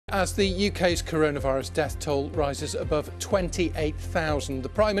As the UK's coronavirus death toll rises above 28,000, the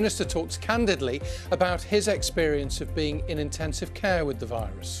Prime Minister talks candidly about his experience of being in intensive care with the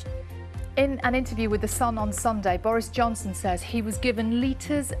virus. In an interview with The Sun on Sunday, Boris Johnson says he was given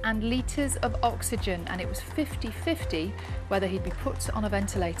litres and litres of oxygen and it was 50-50 whether he'd be put on a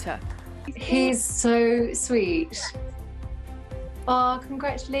ventilator. He's so sweet. Oh,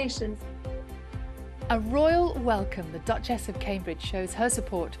 congratulations. A royal welcome. The Duchess of Cambridge shows her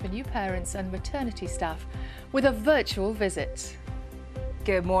support for new parents and maternity staff with a virtual visit.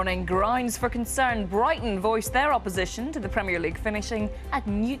 Good morning. Grounds for concern. Brighton voiced their opposition to the Premier League finishing at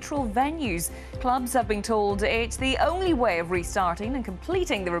neutral venues. Clubs have been told it's the only way of restarting and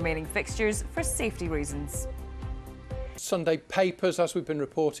completing the remaining fixtures for safety reasons. Sunday papers, as we've been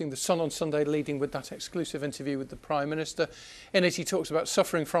reporting, The Sun on Sunday leading with that exclusive interview with the Prime Minister. In it he talks about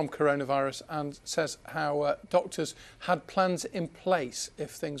suffering from coronavirus and says how doctors had plans in place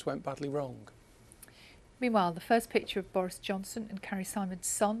if things went badly wrong. Meanwhile, the first picture of Boris Johnson and Carrie Simon's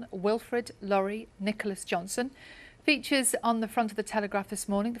son, Wilfred Laurie Nicholas Johnson, features on the front of the Telegraph this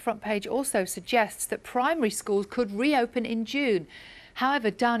morning. The front page also suggests that primary schools could reopen in June.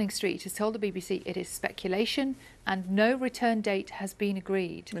 However, Downing Street has told the BBC it is speculation and no return date has been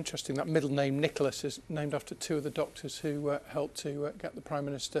agreed. Interesting, that middle name Nicholas is named after two of the doctors who helped to get the Prime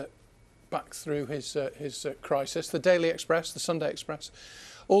Minister back through his crisis. The Daily Express, the Sunday Express,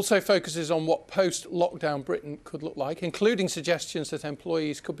 also focuses on what post-lockdown Britain could look like, including suggestions that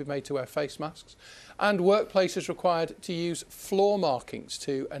employees could be made to wear face masks and workplaces required to use floor markings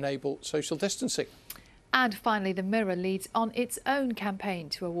to enable social distancing. And finally, the Mirror leads on its own campaign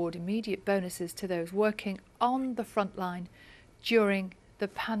to award immediate bonuses to those working on the front line during the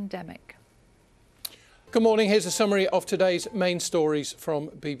pandemic. Good morning. Here's a summary of today's main stories from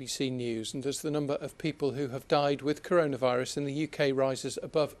BBC News. And as the number of people who have died with coronavirus in the UK rises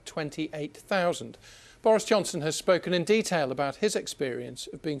above 28,000, Boris Johnson has spoken in detail about his experience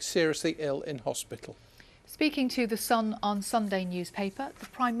of being seriously ill in hospital. Speaking to The Sun on Sunday newspaper, the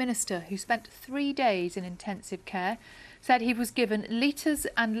Prime Minister, who spent 3 days in intensive care, said he was given litres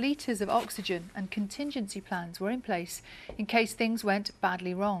and litres of oxygen and contingency plans were in place in case things went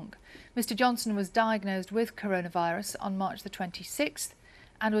badly wrong. Mr Johnson was diagnosed with coronavirus on March the 26th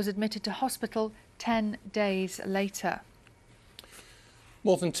and was admitted to hospital 10 days later.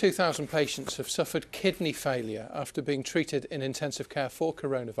 More than 2,000 patients have suffered kidney failure after being treated in intensive care for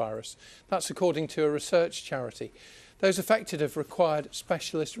coronavirus. That's according to a research charity. Those affected have required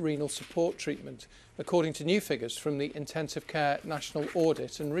specialist renal support treatment, according to new figures from the Intensive Care National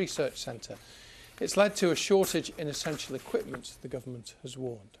Audit and Research Centre. It's led to a shortage in essential equipment, the government has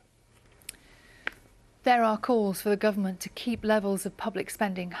warned. There are calls for the government to keep levels of public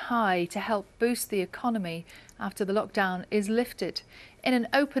spending high to help boost the economy after the lockdown is lifted. In an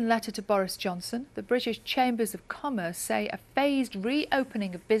open letter to Boris Johnson, the British Chambers of Commerce say a phased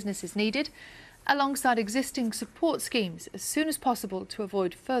reopening of business is needed, alongside existing support schemes as soon as possible to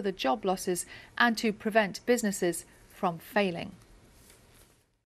avoid further job losses and to prevent businesses from failing.